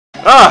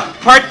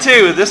Part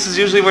 2. This is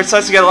usually where it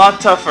starts to get a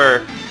lot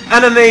tougher.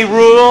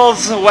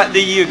 AnimeRules, what do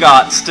you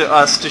got to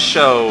us to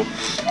show?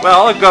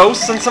 Well, a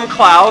ghost and some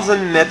clouds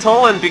and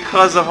metal, and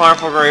because of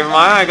Harmful Graven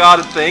Mine, I got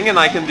a thing and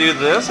I can do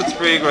this. It's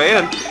pretty great.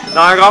 And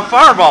now I got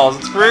fireballs.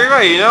 It's pretty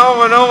great. You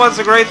know what's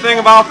a great thing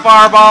about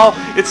fireball?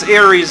 It's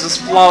Ares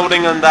just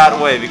floating in that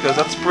way, because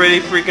that's pretty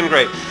freaking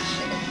great.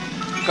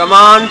 Come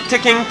on,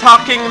 ticking,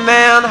 talking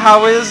man,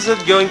 how is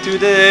it going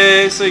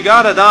today? So you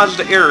gotta dodge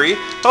the Aerie.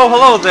 Oh,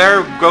 hello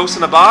there, ghost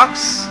in a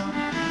box.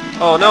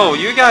 Oh no,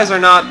 you guys are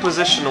not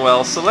positioned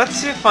well, so let's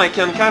see if I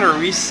can kind of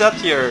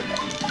reset your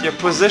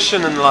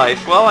position in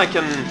life. Well, I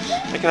can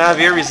have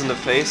Ares in the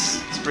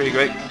face. It's pretty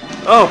great.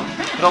 Oh,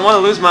 I don't want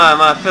to lose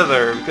my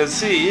feather, because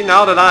see,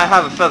 now that I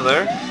have a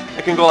feather,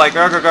 I can go like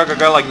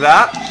like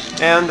that,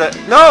 and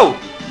no!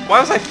 Why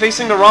was I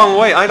facing the wrong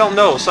way? I don't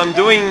know, so I'm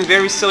doing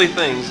very silly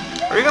things.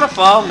 Are you gonna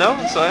fall? No?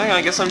 So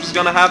I guess I'm just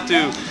gonna have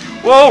to...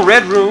 Whoa,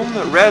 red room,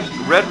 red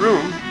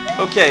room.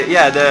 Okay,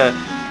 yeah, the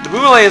blue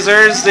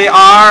lasers, they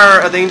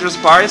are a dangerous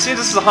part. You see,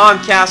 this is a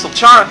haunted castle.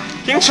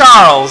 King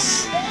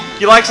Charles,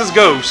 he likes his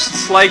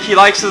ghosts, like he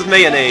likes his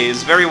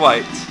mayonnaise, very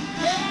white.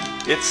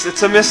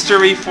 It's a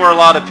mystery for a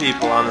lot of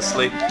people,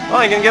 honestly. Well,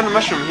 I can get a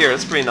mushroom here,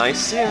 it's pretty nice.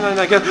 See, and then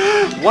I get...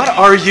 What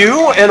are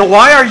you? And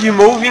why are you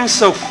moving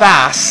so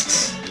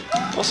fast?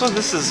 Also,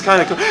 this is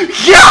kind of cool.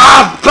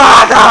 Yeah,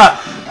 bada!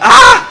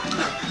 Ah!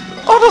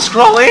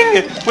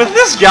 Auto-scrolling with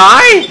this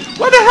guy?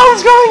 What the hell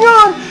is going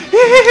on?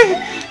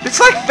 It's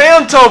like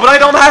Phantom, but I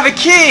don't have a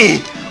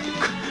key!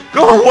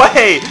 Go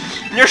away!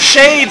 Your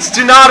shades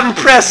do not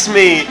impress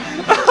me!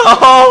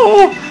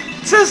 Oh!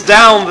 It says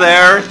down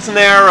there. It's an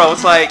arrow.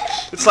 It's like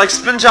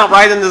spin jump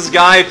right in this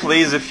guy,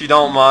 please, if you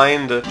don't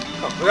mind. Wait,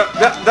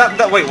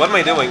 what am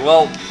I doing?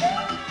 Well,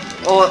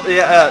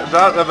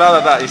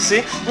 yeah, you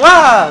see?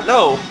 Wow,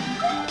 no!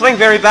 Playing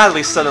very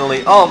badly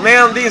suddenly. Oh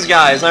man, these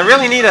guys. I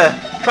really need to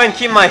try and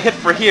keep my hit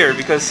for here,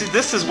 because see,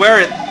 this is where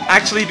it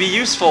actually be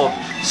useful.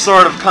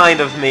 Sort of, kind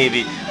of,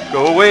 maybe.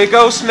 Go away,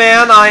 ghost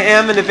man. I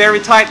am in a very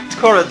tight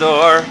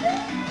corridor.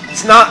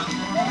 It's not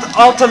the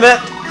ultimate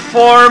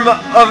form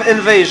of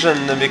invasion,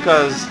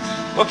 because...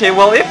 Okay,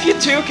 well, if you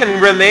two can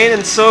remain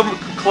in so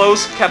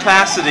close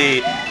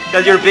capacity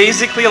that you're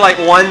basically like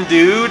one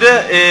dude,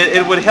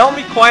 it would help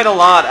me quite a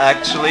lot,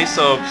 actually.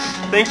 So,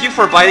 thank you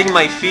for biting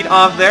my feet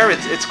off there.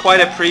 It's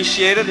quite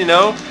appreciated, you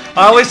know.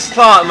 I always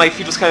thought my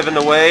feet was kind of in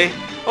the way.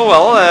 Oh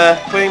well,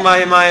 putting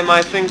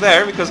my thing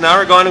there, because now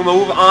we're going to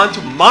move on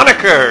to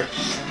Moniker.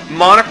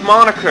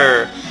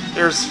 Moniker.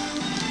 There's...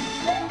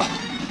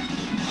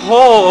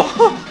 Oh...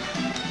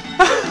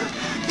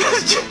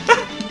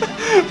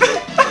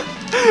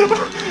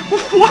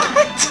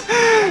 What?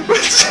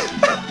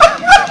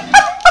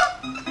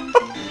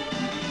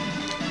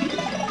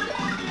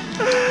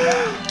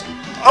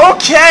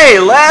 Okay,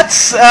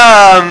 let's,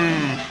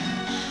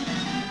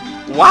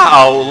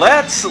 wow,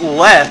 let's...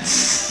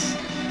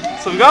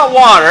 So we got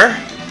water,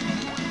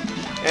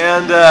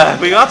 and,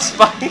 we got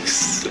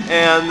spikes,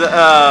 and,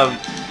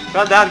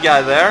 got that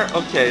guy there.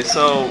 Okay,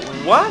 so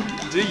what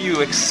do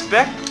you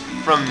expect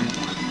from...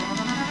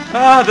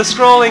 the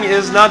scrolling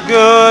is not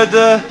good.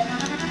 The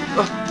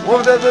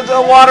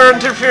water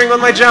interfering with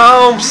my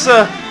jumps.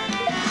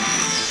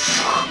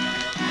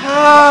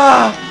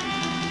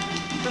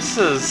 This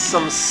is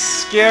some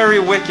scary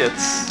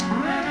wickets.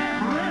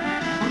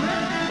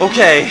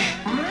 Okay.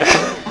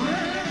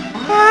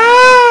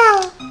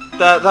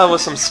 That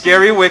was some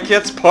scary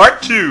wickets.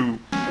 Part 2.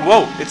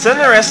 Whoa, it's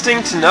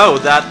interesting to know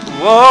that,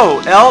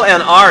 whoa, L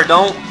and R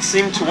don't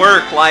seem to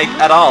work, like,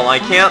 at all. I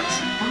can't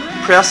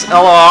press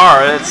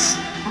LR. It's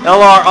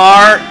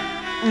LRR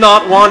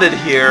not wanted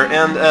here.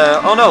 And,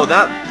 oh no,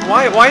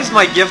 why is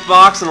my gift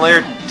box in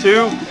layer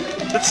 2?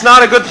 It's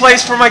not a good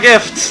place for my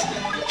gifts.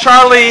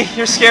 Charlie,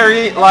 you're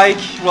scary, like,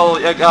 well,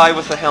 a guy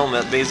with a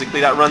helmet, basically,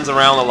 that runs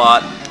around a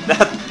lot.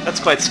 That's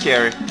quite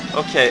scary.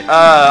 Okay,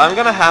 I'm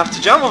gonna have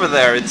to jump over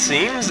there, it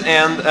seems,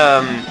 and,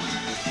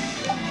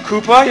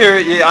 Koopa,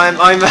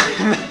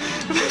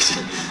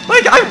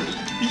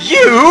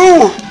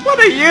 you? What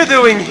are you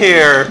doing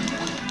here?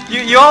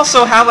 You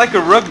also have, like, a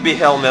rugby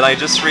helmet, I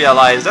just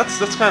realized.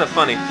 That's kind of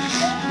funny.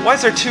 Why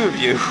is there 2 of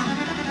you?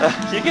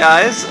 You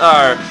guys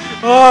are...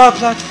 Oh,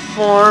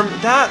 platform.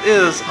 That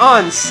is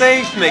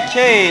unsafe,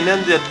 McCain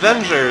and the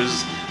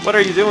Avengers. What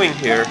are you doing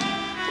here?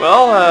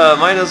 Well,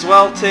 might as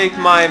well take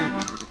my...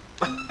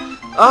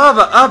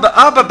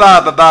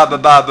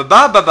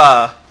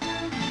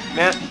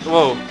 Man,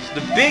 whoa.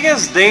 The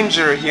biggest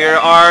danger here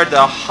are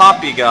the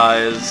hoppy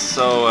guys,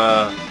 so,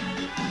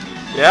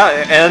 yeah,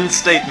 end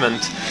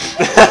statement.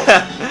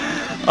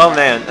 Oh,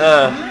 man,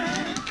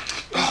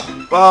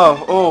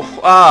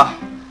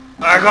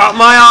 I got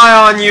my eye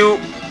on you!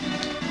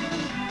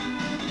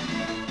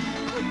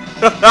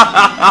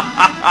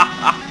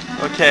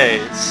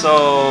 Okay,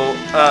 so,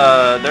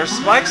 there's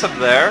spikes up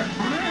there.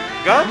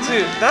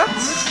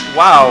 That's...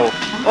 Wow.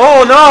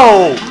 Oh,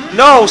 no!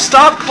 No,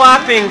 stop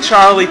clapping,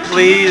 Charlie,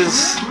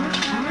 please!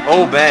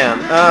 Oh, man,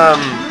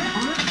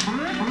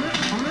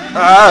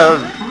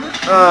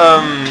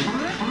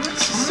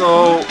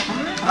 so...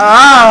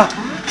 Ah!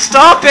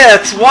 Stop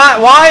it!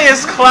 Why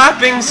is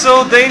clapping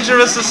so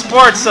dangerous a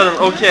sport?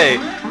 Okay,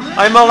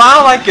 I'm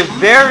allowed like a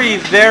very,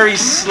 very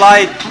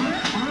slight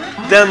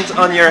dent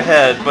on your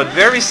head, but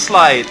very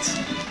slight.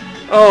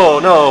 Oh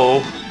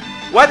no.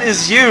 What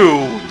is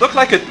you? Look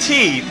like a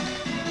teeth.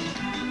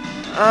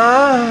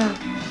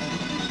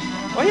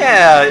 Oh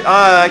yeah,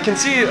 I can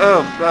see,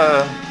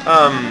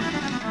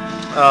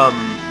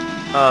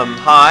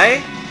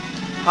 hi?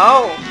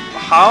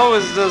 How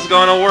is this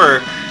gonna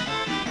work?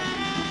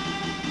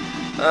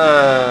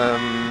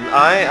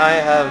 I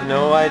have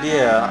no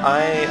idea.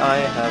 I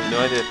have no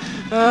idea.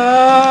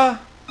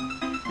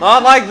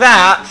 Not like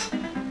that,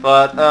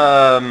 but,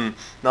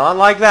 not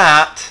like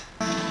that.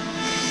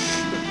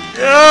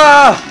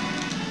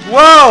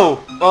 Whoa!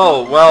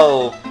 Oh,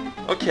 well,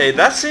 okay,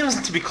 that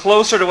seems to be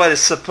closer to what is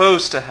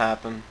supposed to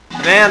happen.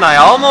 Man, I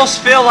almost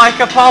feel like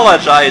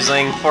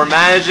apologizing for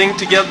managing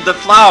to get the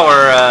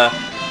flower,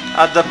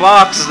 at the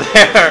box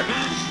there.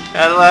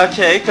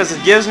 Okay, because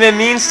it gives me a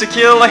means to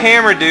kill the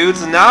hammer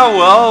dudes, and now,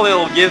 well,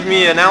 it'll give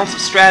me an ounce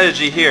of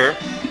strategy here.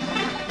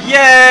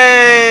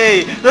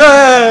 Yay!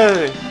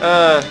 Hey!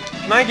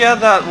 Can I get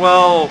that?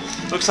 Well,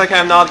 looks like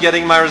I'm not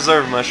getting my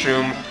reserve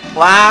mushroom.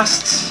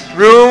 Last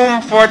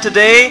room for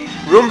today,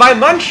 room by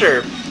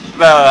Muncher.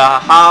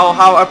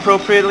 How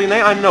appropriately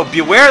named? I don't know.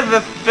 Beware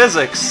the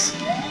physics.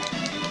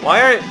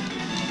 Why are...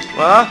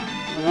 What?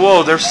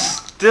 Whoa,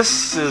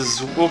 this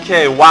is...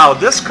 Okay, wow,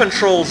 this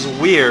control's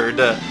weird.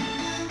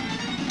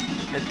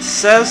 It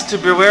says to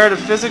beware the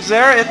physics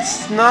there.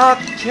 It's not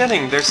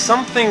kidding. There's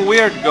something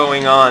weird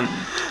going on.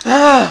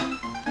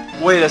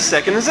 Wait a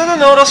second. Is it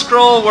an auto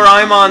scroll where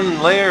I'm on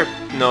layer...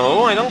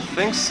 No, I don't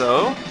think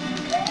so.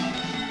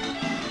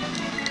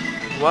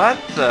 What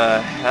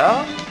the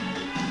hell?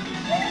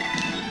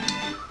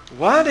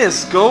 What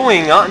is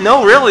going on?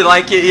 No, really,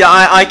 like,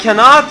 I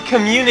cannot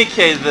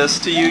communicate this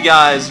to you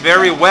guys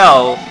very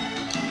well.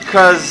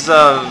 Because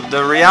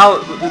the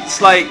reality... It's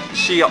like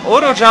she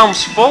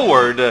auto-jumps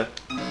forward.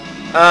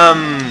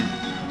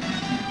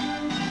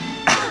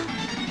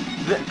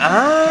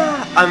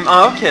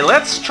 Okay,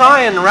 let's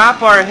try and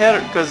wrap our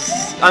head, because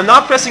I'm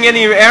not pressing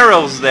any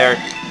arrows there.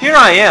 Here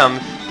I am,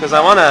 because I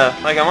wanna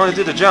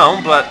do the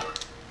jump, but...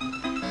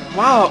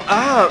 Wow,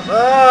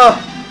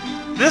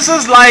 this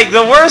is like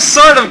the worst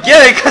sort of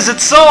gimmick, because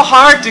it's so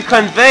hard to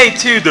convey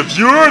to the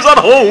viewers at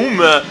home.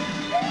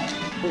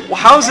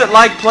 How's it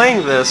like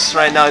playing this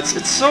right now?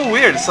 It's so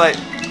weird, it's like...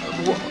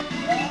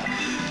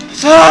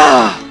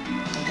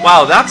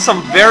 Wow, that's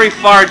some very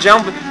far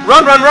jump.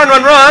 Run, run, run,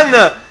 run,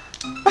 run!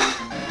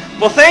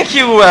 Well, thank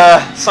you,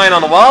 sign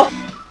on the wall.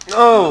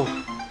 Oh.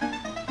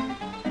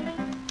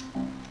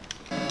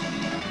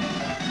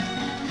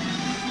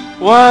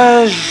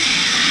 Ouais,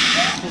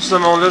 pour ce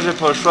monde-là, j'ai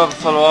pas le choix. Il va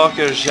falloir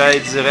que j'aille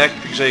direct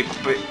puis que j'aille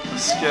couper.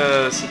 Parce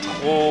que c'est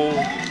trop...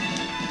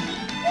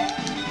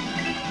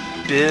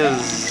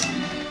 Biz.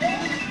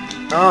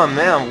 Oh,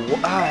 man,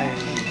 why?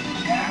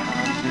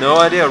 No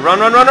idea. Run,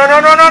 run, run, run,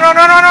 run, run, run, run,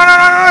 run, run, run,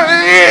 run,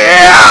 run,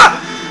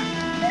 yeah!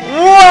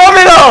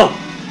 Whoa,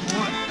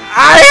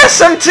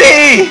 ASMT!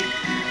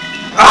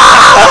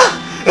 Ah!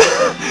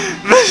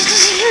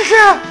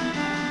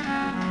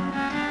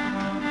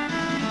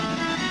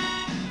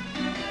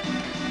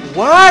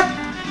 What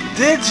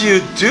did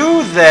you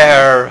do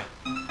there?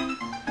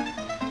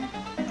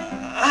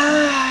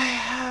 I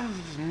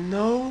have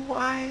no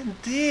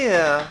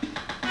idea.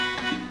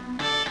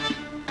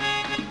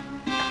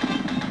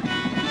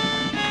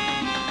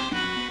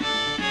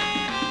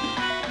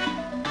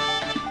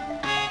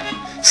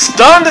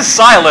 Stunned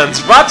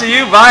Silence, brought to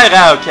you by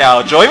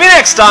Raocow. Join me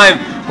next time,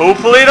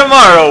 hopefully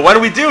tomorrow, when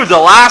we do the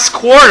last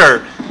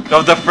quarter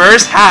of the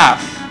first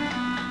half.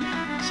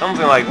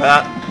 Something like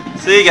that.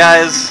 See you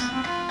guys.